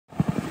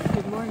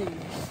morning.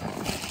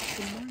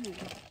 Good morning.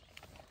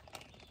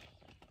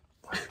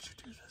 Why would you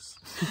do this?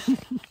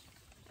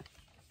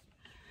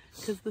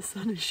 Because the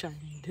sun is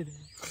shining today.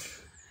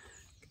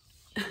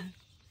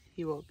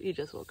 He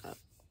just woke up.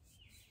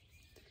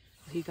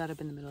 He got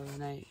up in the middle of the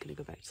night, gonna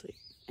go back to sleep,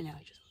 and now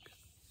he just woke up.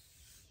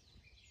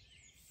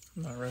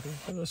 I'm not ready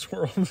for this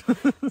world.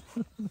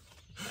 I'm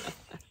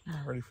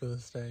not ready for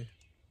this day.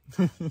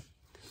 We'll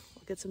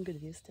get some good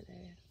views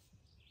today.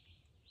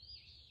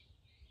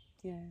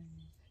 Yeah,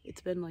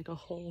 it's been like a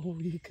whole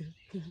week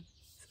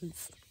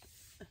since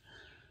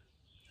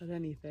of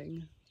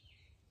anything.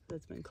 So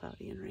it's been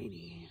cloudy and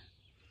rainy.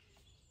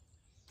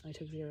 I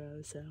took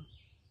 0, so.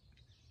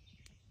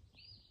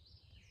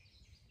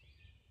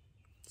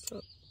 What's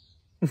up?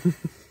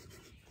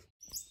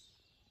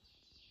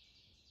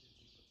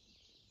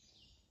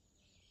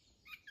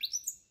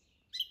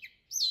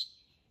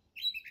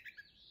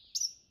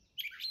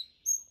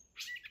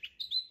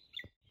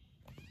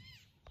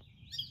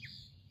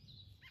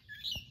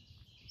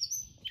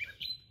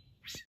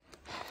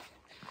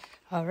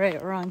 All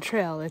right, we're on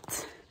trail.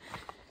 It's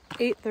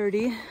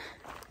 8:30.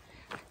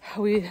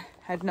 We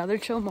had another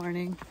chill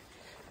morning.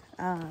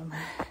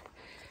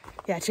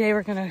 Yeah, today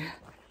we're gonna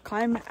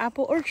climb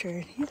Apple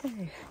Orchard.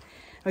 Yay!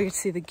 We get to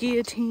see the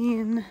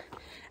Guillotine,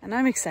 and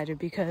I'm excited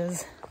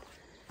because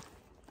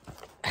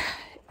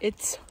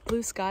it's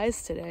blue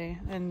skies today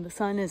and the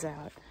sun is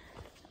out.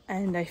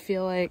 And I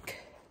feel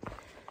like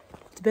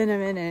it's been a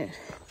minute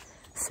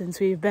since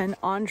we've been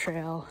on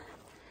trail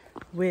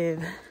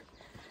with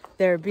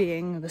there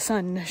being the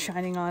sun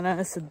shining on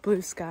us and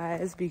blue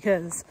skies,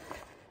 because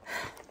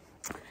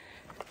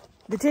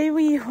the day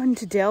we went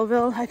to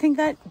Daleville, I think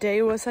that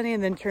day was sunny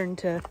and then turned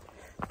to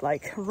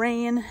like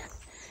rain,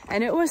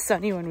 and it was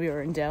sunny when we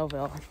were in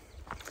Daleville.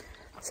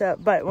 So,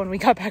 but when we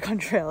got back on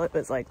trail, it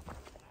was like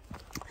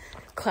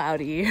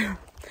cloudy,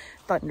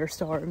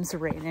 thunderstorms,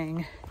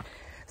 raining.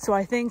 So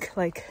I think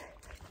like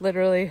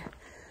literally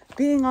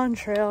being on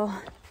trail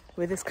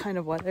with this kind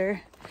of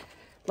weather,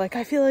 like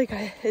I feel like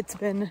it's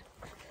been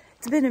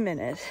a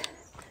minute,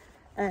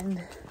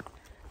 and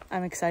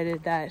I'm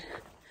excited that,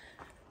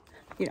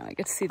 you know, I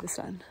get to see the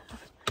sun,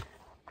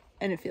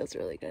 and it feels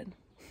really good.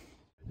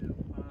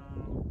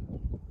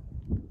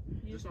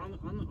 Just on the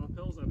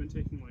uphills, I've been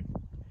taking like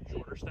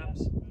shorter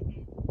steps,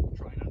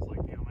 trying not to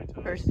like be on my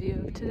toes. First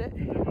view of today.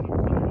 And then when I'm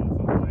coming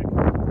off of like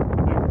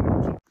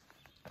big.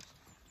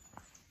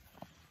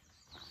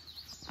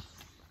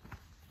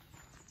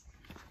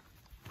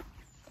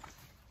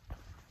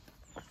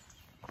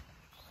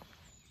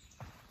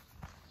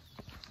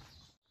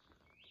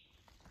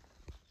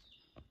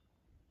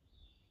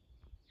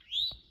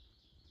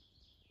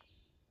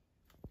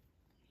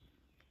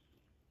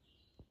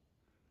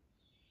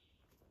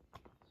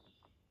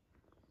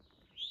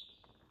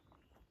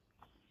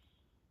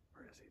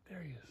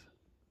 There he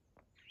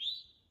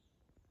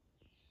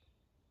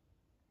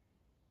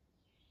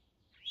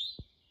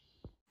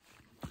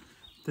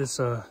is.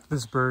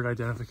 This bird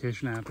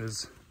identification app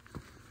is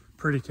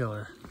pretty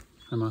killer,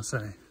 I must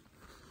say.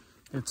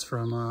 It's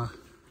from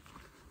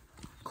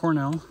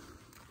Cornell.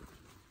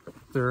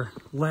 Their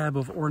lab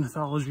of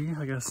ornithology,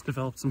 I guess,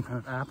 developed some kind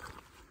of app,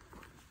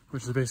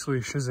 which is basically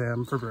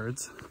Shazam for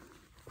birds,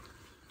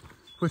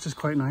 which is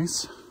quite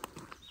nice.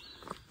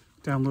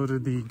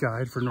 Downloaded the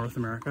guide for North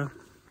America.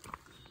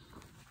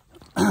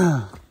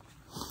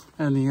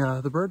 And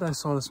the bird I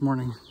saw this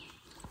morning,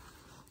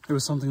 it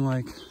was something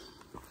like,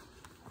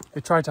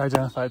 it tried to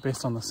identify it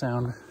based on the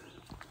sound.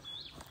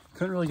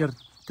 Couldn't really get a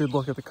good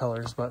look at the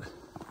colors, but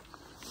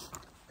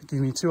it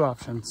gave me 2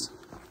 options.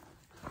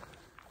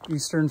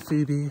 Eastern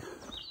phoebe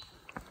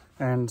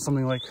and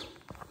something like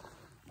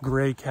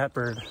gray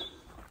catbird.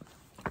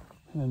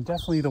 And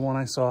definitely the one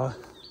I saw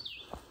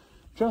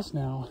just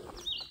now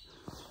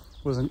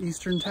was an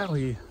eastern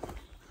towhee,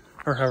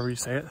 or however you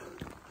say it.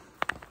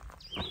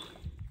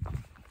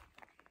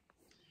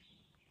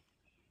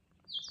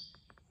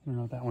 I don't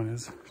know what that one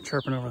is,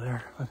 chirping over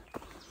there, but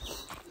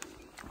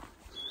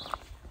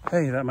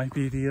hey, that might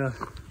be the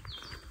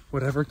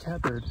whatever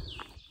catbird.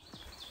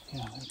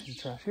 Yeah, there's the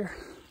trash here.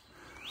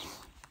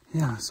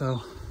 Yeah,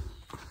 so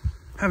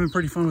having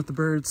pretty fun with the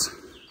birds,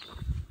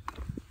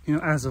 you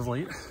know, as of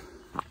late.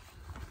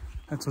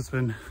 That's what's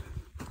been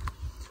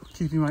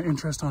keeping my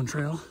interest on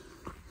trail.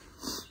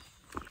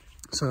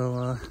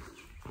 So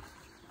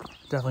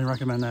definitely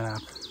recommend that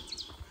app.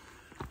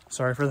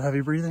 Sorry for the heavy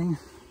breathing.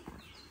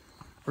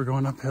 We're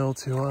going uphill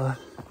to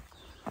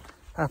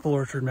Apple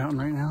Orchard Mountain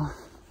right now.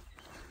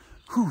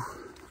 Whew.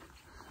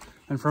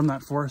 And from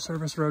that Forest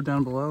Service road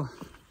down below,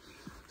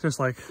 just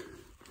like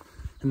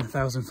an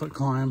 1,000-foot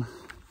climb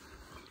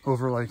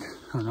over like,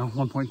 I don't know,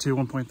 1.2,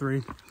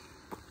 1.3.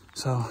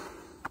 So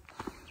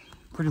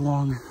pretty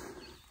long,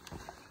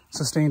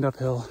 sustained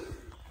uphill.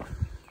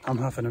 I'm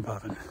huffing and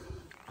puffing.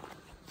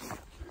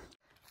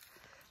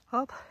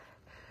 Well,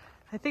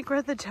 I think we're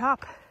at the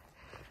top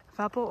of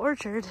Apple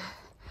Orchard,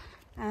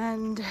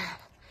 and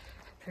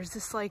there's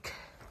this like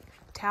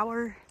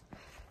tower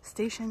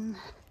station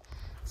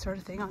sort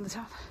of thing on the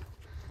top.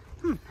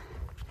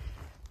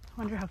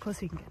 I wonder how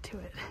close you can get to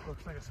it.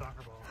 Looks like a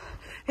soccer ball.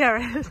 Yeah,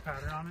 right. There's a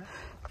pattern on it.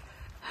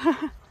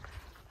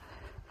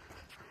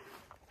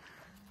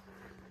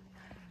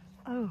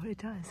 Oh, it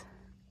does.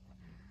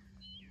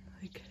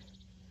 Like,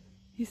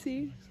 you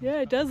see?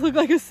 Yeah, it does look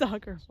like a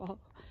soccer ball.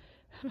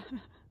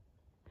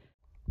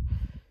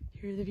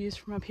 Here are the views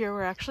from up here.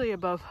 We're actually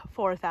above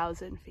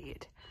 4,000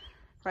 feet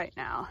right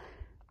now.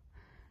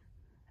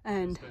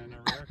 And It's been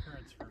a rare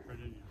occurrence for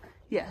Virginia.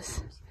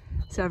 yes,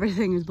 so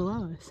everything is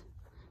below us.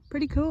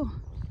 Pretty cool.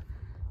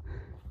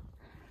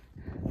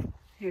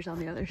 Here's on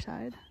the other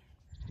side.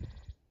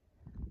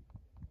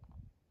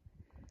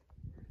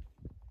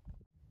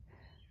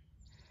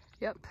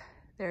 Yep,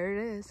 there it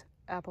is,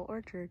 apple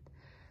orchard.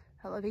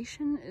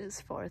 Elevation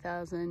is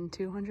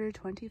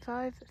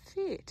 4,225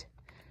 feet.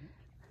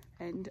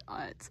 And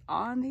it's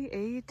on the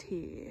AT.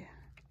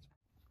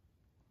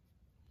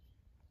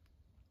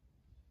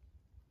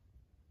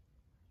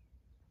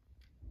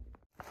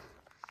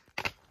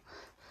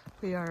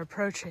 We are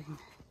approaching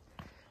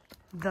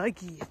the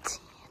Guillotine.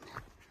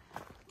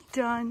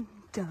 Dun,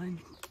 dun,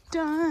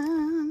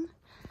 dun.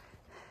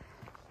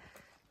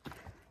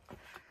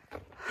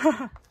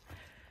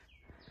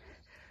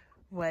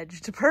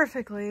 Wedged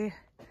perfectly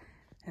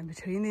in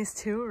between these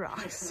two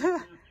rocks.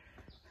 Look at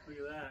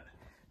that.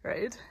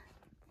 Right?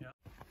 Yep.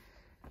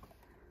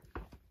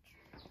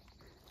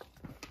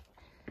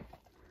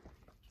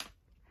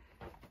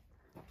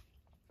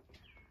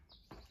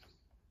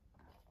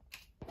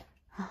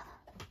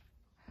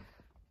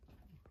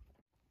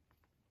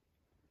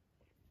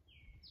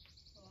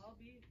 Well, I'll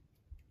be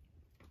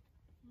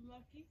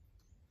lucky.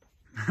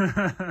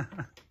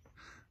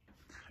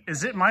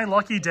 Is it my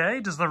lucky day?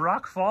 Does the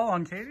rock fall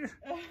on Katie?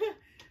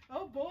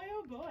 Oh boy,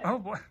 oh boy. Oh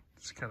boy.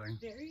 Just kidding.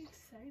 Very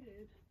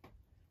excited.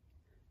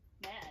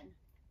 Man,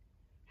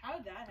 how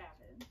did that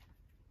happen?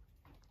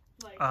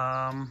 Like,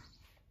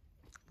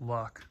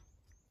 Luck.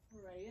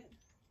 right?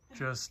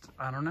 Just,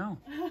 I don't know.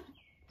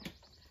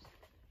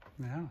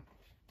 Yeah.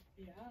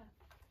 Yeah.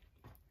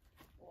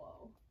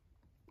 Whoa,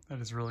 That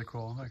is really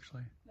cool,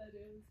 actually. that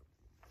is.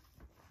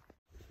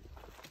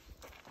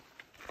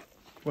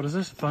 What is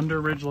this?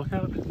 Thunder Ridge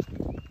Lookout?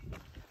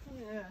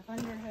 Yeah,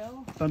 Thunder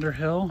Hill. Thunder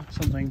Hill?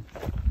 Something.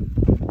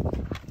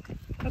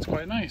 That's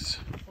quite nice.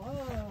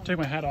 Whoa. Take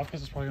my hat off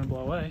because it's probably going to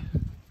blow away.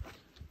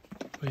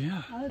 But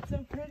yeah. Oh, that's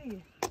so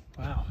pretty.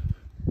 Wow.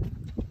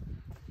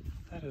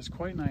 That is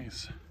quite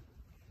nice.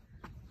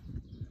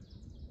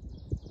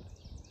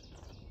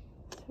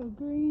 So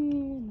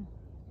green.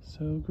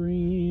 So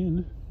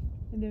green.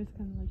 And there's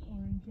kind of like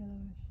orange,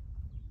 yellowish.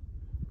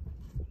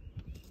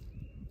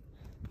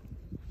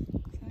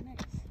 So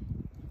nice.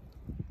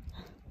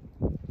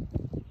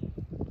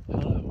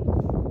 Hello.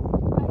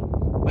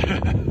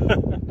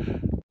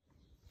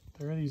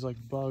 There are these like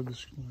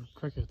bugs or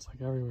crickets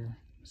like everywhere.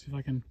 See if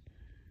I can.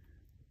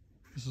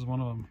 This is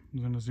one of them. I'm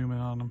going to zoom in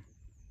on them.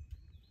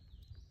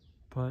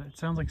 But it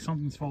sounds like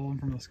something's falling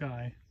from the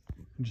sky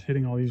and just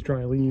hitting all these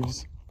dry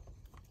leaves.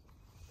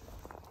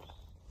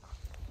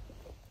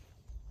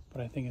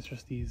 But I think it's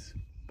just these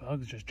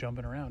bugs just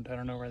jumping around. I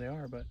don't know where they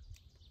are, but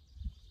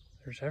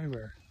they're just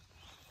everywhere.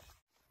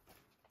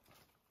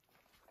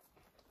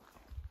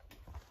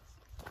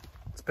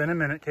 It's been a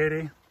minute,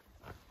 Katie.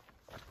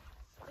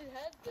 It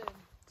has been.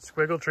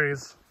 Squiggle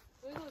trees.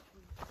 Wiggle trees.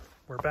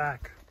 We're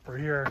back. We're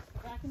here.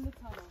 Back in the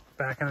tunnel.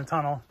 Back in the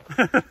tunnel.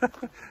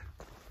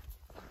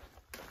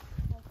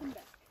 Welcome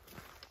back.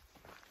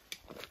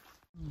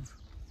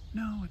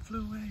 No, it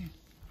flew away.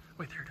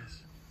 Wait, there it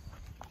is.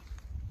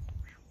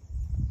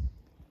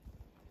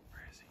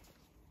 Where is he?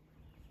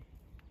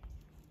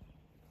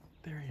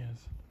 There he is.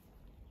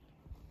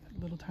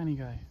 That little tiny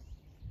guy.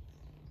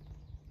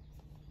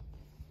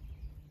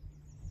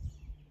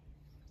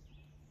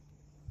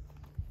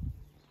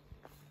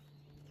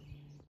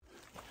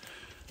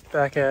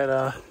 Back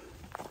at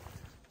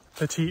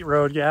Petite's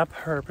Road Gap.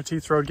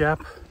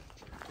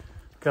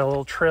 Got a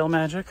little trail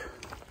magic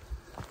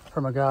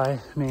from a guy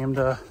named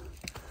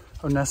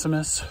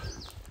Onesimus,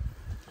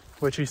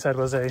 which he said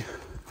was a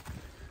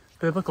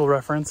biblical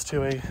reference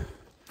to a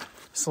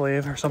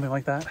slave or something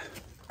like that.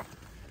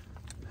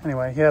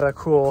 Anyway, he had a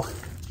cool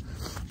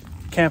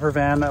camper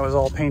van that was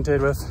all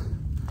painted with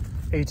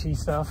AT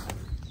stuff.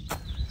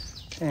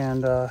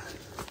 And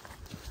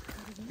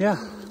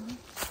yeah,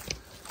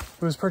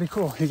 it was pretty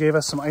cool. He gave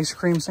us some ice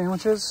cream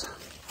sandwiches,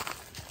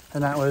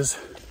 and that was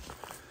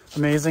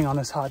amazing on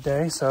this hot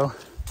day. So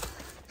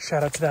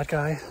shout out to that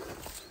guy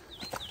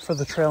for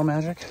the trail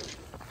magic.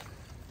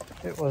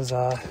 It was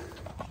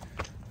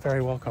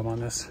very welcome on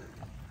this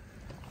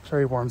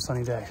very warm,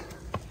 sunny day.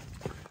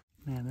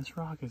 Man, this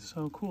rock is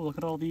so cool. Look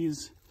at all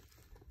these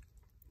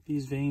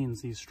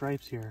veins, these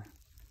stripes here.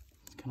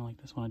 It's kind of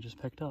like this one I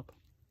just picked up.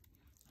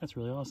 That's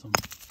really awesome.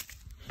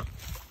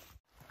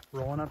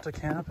 Rolling up to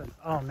camp, and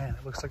oh man,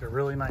 it looks like a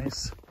really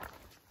nice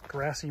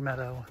grassy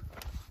meadow.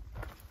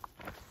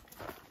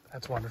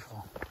 That's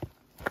wonderful.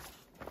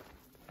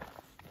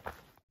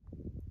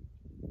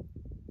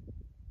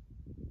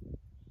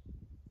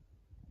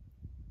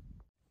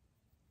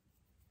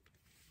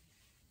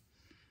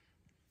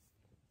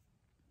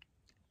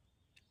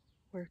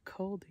 we're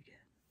cold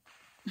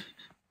again.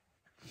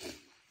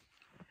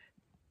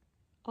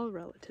 All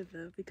relative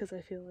though, because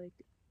I feel like,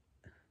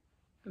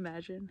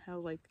 imagine how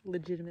like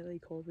legitimately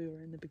cold we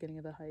were in the beginning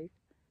of the hike.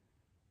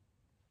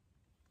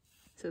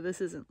 So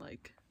this isn't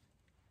like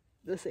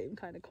the same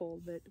kind of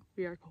cold, but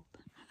we are cold.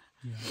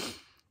 Yeah.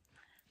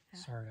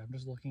 Sorry, I'm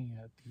just looking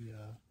at the,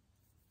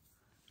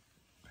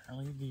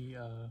 apparently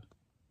the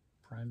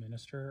Prime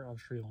Minister of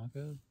Sri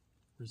Lanka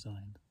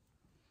resigned.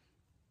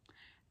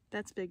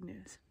 That's big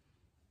news.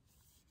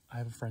 I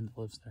have a friend that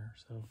lives there,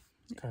 so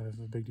it's kind of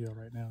a big deal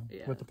right now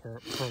with the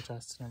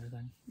protests and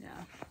everything.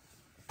 Yeah.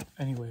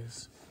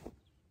 Anyways.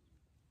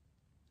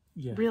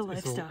 Yeah, Real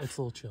life stuff. It's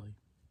a little chilly.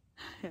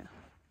 Yeah.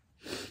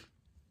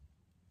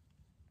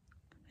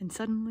 And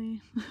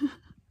suddenly,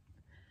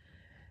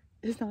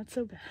 it's not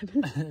so bad.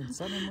 And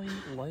suddenly,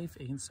 life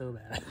ain't so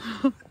bad.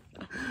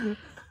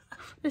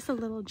 It's a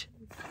little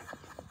chilly.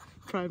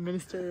 Prime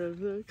Minister of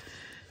the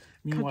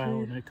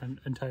Meanwhile, country. the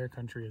entire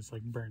country is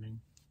like burning.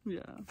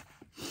 Yeah.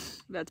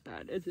 That's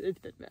bad. It's been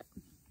bad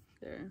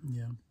there.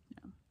 Yeah.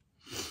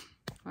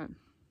 Yeah.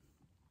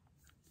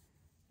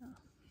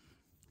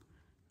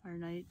 Our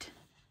night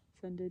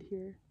ended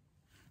here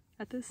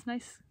at this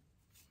nice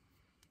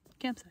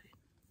campsite.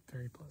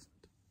 Very pleasant.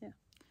 Yeah.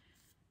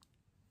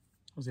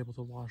 I was able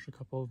to wash a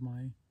couple of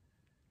my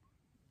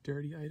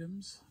dirty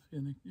items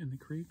in the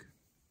creek,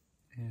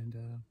 and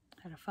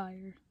Had a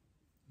fire.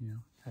 you know,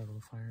 had a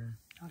little fire,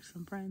 Talked to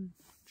some friends.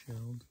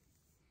 chilled.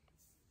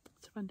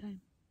 It's a fun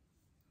time.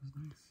 It was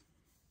nice.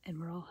 And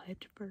we're all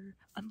hyped for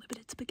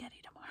unlimited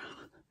spaghetti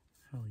tomorrow.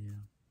 Hell yeah.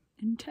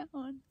 In town.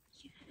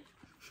 Yeah.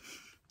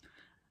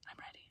 I'm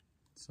ready.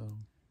 So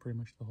pretty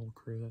much the whole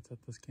crew that's at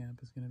this camp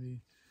is going to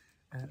be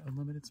at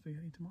Unlimited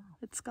Spaghetti tomorrow.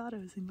 It's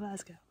Scotto's in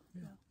Glasgow.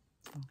 Yeah.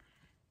 So. So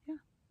Yeah.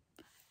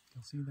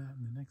 you'll see that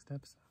in the next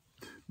episode,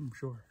 I'm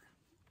sure.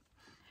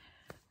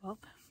 Well,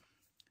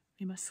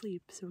 we must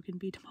sleep so it can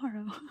be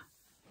tomorrow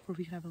where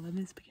we can have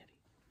unlimited spaghetti.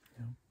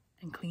 Yeah.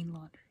 And clean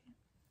laundry.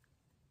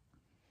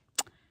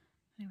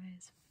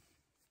 Anyways.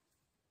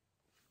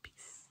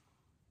 Peace.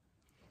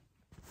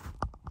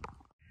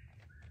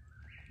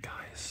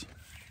 Guys,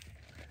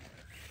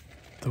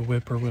 the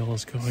whippoorwill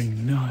is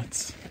going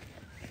nuts.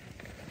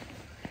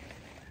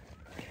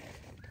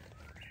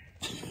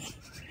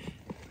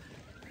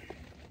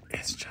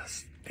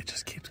 It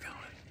just keeps going.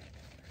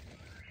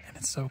 And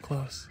it's so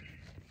close.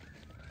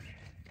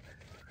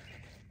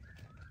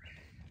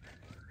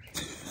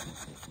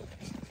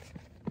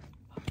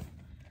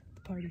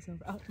 The party's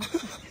over. Oh,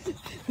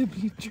 the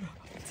beat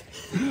dropped.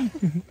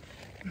 The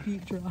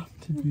beat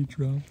dropped. The beat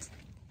dropped.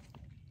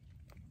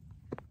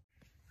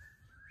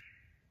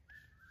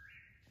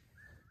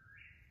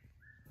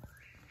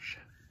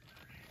 Shit.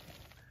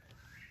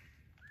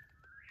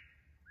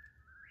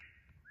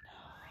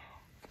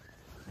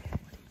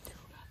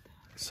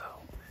 So,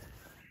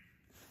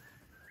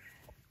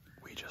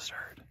 we just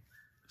heard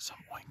some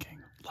oinking,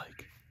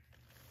 like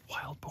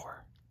wild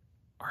boar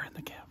are in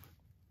the camp.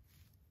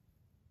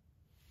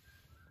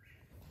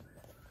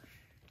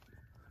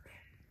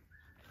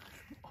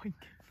 Oink.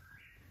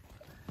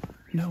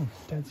 No,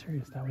 dead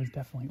serious. That was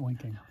definitely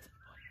oinking.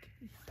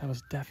 That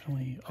was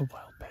definitely a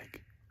wild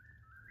pig.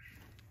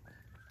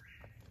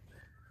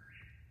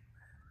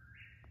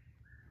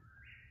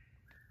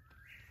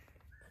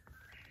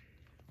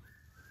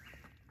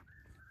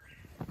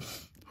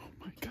 Oh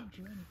my god.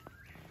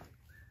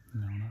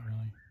 No, not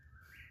really.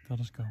 They'll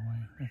just go away,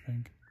 I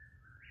think.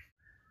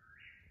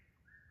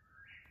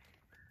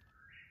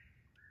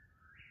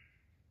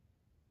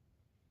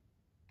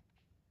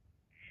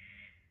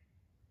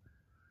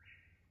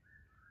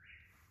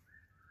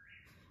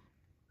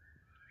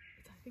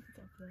 I think it's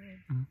up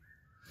there. Mm-hmm.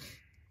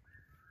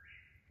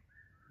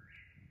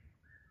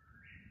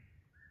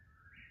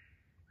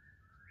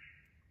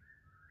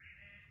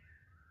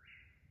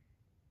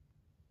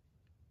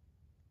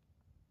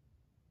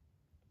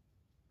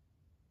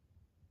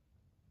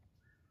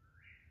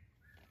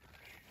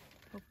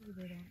 Hopefully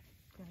they don't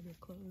grab your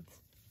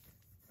clothes.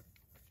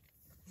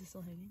 Is it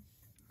still hanging?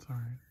 It's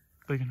alright.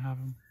 They can have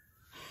him.